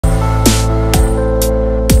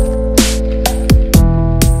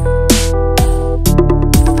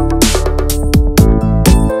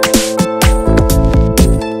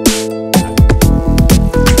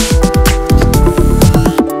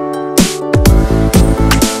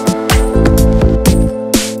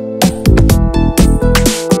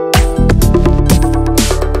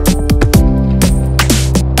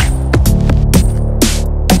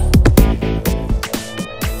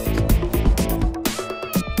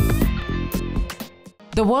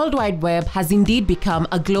The World Wide Web has indeed become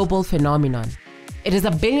a global phenomenon. It is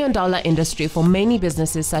a billion-dollar industry for many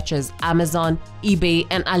businesses such as Amazon, eBay,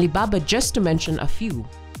 and Alibaba, just to mention a few.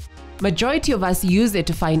 Majority of us use it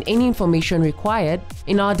to find any information required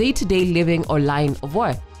in our day-to-day living or line of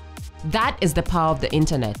work. That is the power of the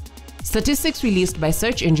internet. Statistics released by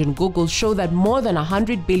search engine Google show that more than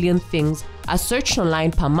 100 billion things are searched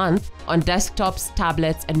online per month on desktops,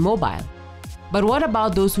 tablets, and mobile. But what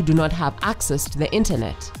about those who do not have access to the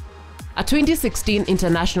internet? A 2016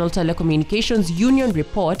 International Telecommunications Union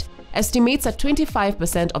report estimates that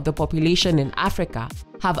 25% of the population in Africa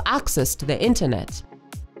have access to the internet.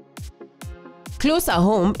 Close at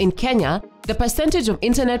home, in Kenya, the percentage of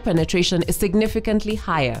internet penetration is significantly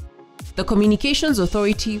higher. The Communications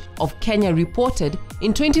Authority of Kenya reported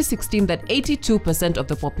in 2016 that 82% of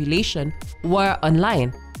the population were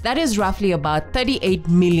online. That is roughly about 38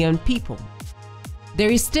 million people. There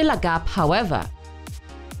is still a gap, however.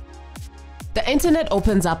 The internet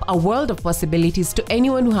opens up a world of possibilities to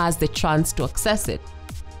anyone who has the chance to access it.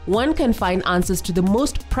 One can find answers to the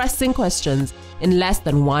most pressing questions in less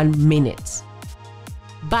than 1 minute.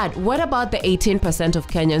 But what about the 18% of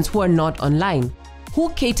Kenyans who are not online?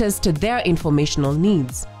 Who caters to their informational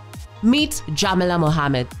needs? Meet Jamila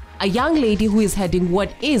Mohammed, a young lady who is heading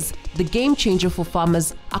what is the game changer for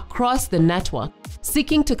farmers across the network,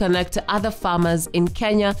 seeking to connect to other farmers in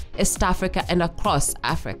Kenya, East Africa, and across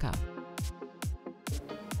Africa.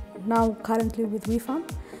 Now currently with WeFarm,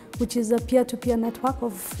 which is a peer-to-peer network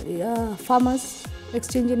of farmers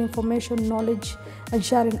exchanging information, knowledge, and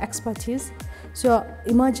sharing expertise. So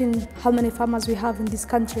imagine how many farmers we have in this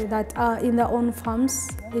country that are in their own farms,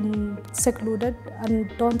 secluded,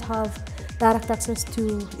 and don't have direct access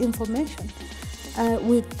to information.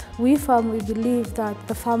 With WeFarm, we believe that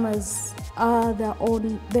the farmers are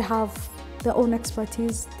they have their own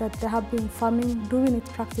expertise, that they have been farming, doing it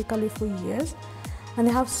practically for years, and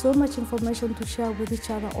they have so much information to share with each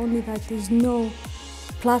other, only that there's no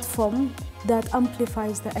platform that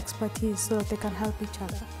amplifies the expertise so that they can help each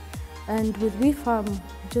other. And with WeFarm,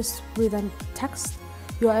 just with a text,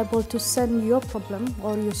 you are able to send your problem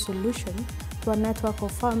or your solution to a network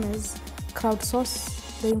of farmers,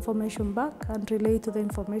 crowdsource the information back, and relay to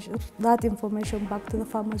that information back to the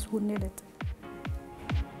farmers who need it.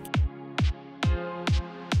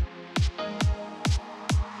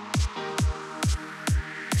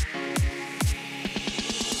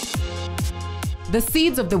 The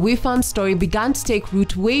seeds of the WeFarm story began to take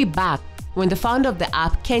root way back when the founder of the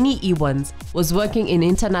app, Kenny Ewans, was working in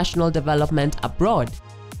international development abroad.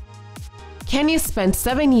 Kenny spent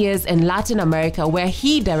 7 years in Latin America, where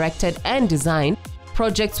he directed and designed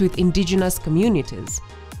projects with indigenous communities.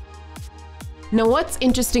 Now, what's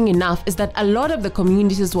interesting enough is that a lot of the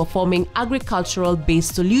communities were forming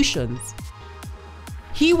agricultural-based solutions.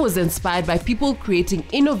 He was inspired by people creating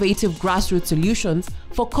innovative grassroots solutions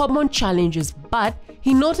for common challenges, but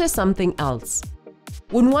he noticed something else.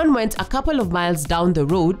 When one went a couple of miles down the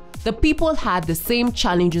road, the people had the same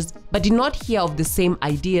challenges but did not hear of the same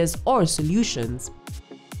ideas or solutions.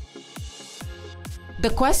 The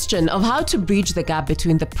question of how to bridge the gap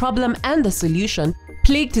between the problem and the solution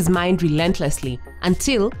plagued his mind relentlessly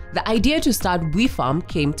until the idea to start WeFarm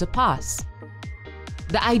came to pass.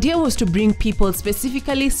 The idea was to bring people,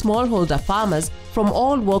 specifically smallholder farmers, from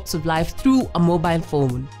all walks of life through a mobile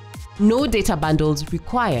phone. No data bundles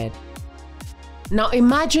required. Now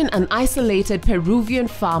imagine an isolated Peruvian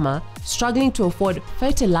farmer struggling to afford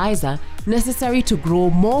fertilizer necessary to grow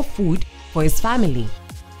more food for his family.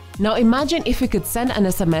 Now imagine if he could send an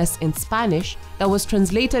SMS in Spanish that was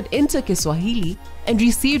translated into Kiswahili and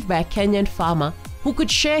received by a Kenyan farmer who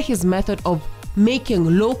could share his method of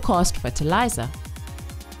making low-cost fertilizer.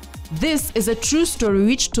 This is a true story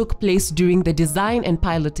which took place during the design and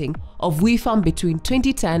piloting of WeFarm between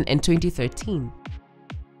 2010 and 2013.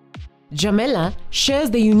 Jamila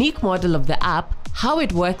shares the unique model of the app, how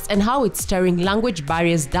it works, and how it's tearing language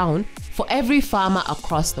barriers down for every farmer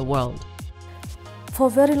across the world. For a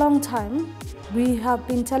very long time, we have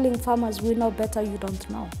been telling farmers, we know better, you don't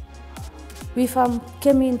know. WeFarm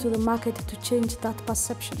came into the market to change that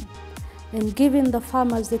perception and giving the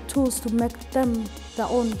farmers the tools to make them their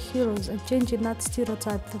own heroes, and changing that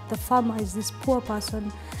stereotype that the farmer is this poor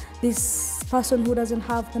person, this person who doesn't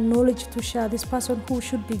have the knowledge to share, this person who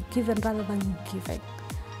should be given rather than giving.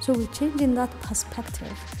 So we're changing that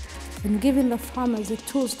perspective and giving the farmers the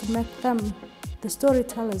tools to make them the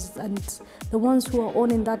storytellers and the ones who are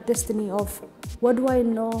owning that destiny of what do I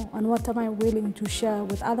know and what am I willing to share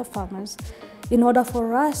with other farmers in order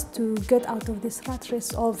for us to get out of this rat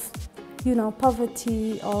race of,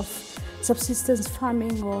 poverty, of subsistence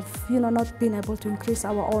farming, of not being able to increase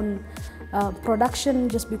our own production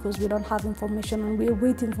just because we don't have information and we're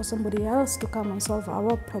waiting for somebody else to come and solve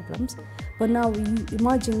our problems. But now we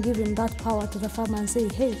imagine giving that power to the farmer and say,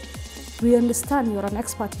 hey, we understand you're an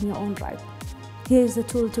expert in your own right. Here is the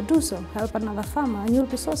tool to do so. Help another farmer, and you'll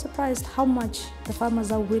be so surprised how much the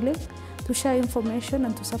farmers are willing to share information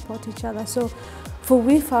and to support each other. So for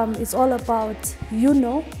WeFarm, it's all about,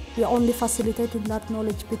 we're only facilitating that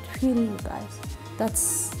knowledge between you guys.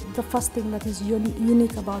 That's the first thing that is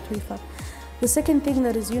unique about WeFarm. The second thing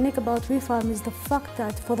that is unique about WeFarm is the fact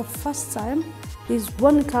that for the first time, is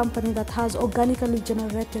one company that has organically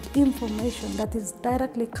generated information that is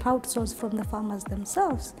directly crowdsourced from the farmers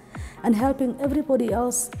themselves, and helping everybody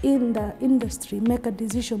else in the industry make a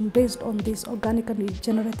decision based on this organically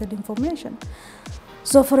generated information.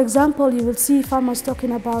 So for example, you will see farmers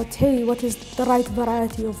talking about, hey, what is the right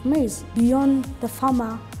variety of maize? Beyond the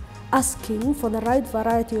farmer asking for the right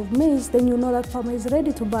variety of maize, then you know that farmer is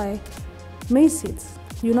ready to buy maize seeds.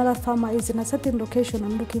 You know that farmer is in a certain location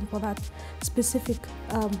and looking for that specific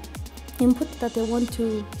input that they want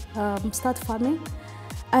to start farming.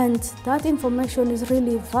 And that information is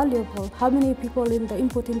really valuable. How many people in the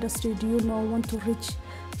input industry do you know want to reach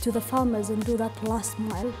to the farmers and do that last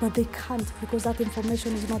mile, but they can't because that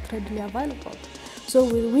information is not readily available? So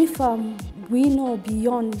with WeFarm, we know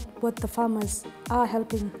beyond what the farmers are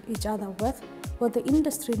helping each other with, what the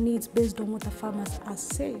industry needs based on what the farmers are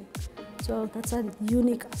saying. So that's a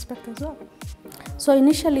unique aspect as well. So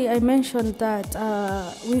initially I mentioned that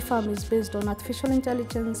WeFarm is based on artificial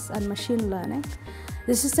intelligence and machine learning.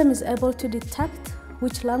 The system is able to detect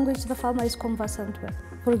which language the farmer is conversant with.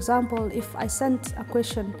 For example, if I sent a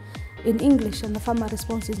question in English and the farmer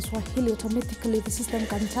responds in Swahili, automatically the system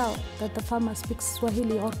can tell that the farmer speaks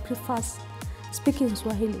Swahili or prefers speaking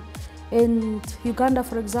Swahili. In Uganda,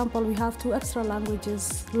 for example, we have 2 extra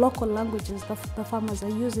languages, local languages that the farmers are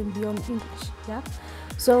using beyond English. Yeah?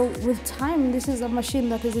 So with time, this is a machine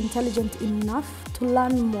that is intelligent enough to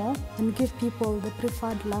learn more and give people the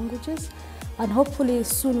preferred languages. And hopefully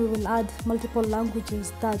soon we will add multiple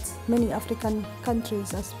languages that many African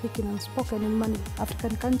countries are speaking and spoken in many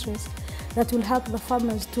African countries, that will help the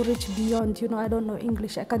farmers to reach beyond, I don't know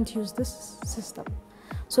English, I can't use this system.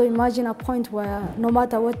 So imagine a point where no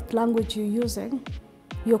matter what language you're using,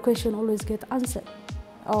 your question always gets answered,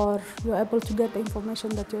 or you're able to get the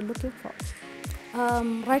information that you're looking for.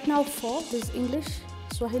 Right now 4, there's English,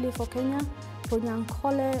 Swahili for Kenya,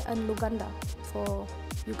 Runyankole and Luganda for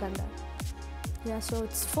Uganda. Yeah, so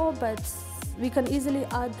it's 4, but we can easily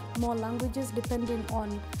add more languages depending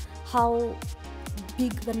on how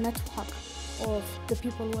big the network of the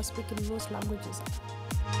people who are speaking those languages are.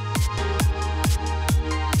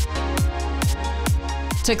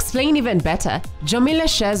 To explain even better, Jamila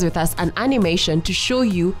shares with us an animation to show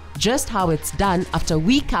you just how it's done after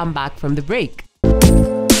we come back from the break.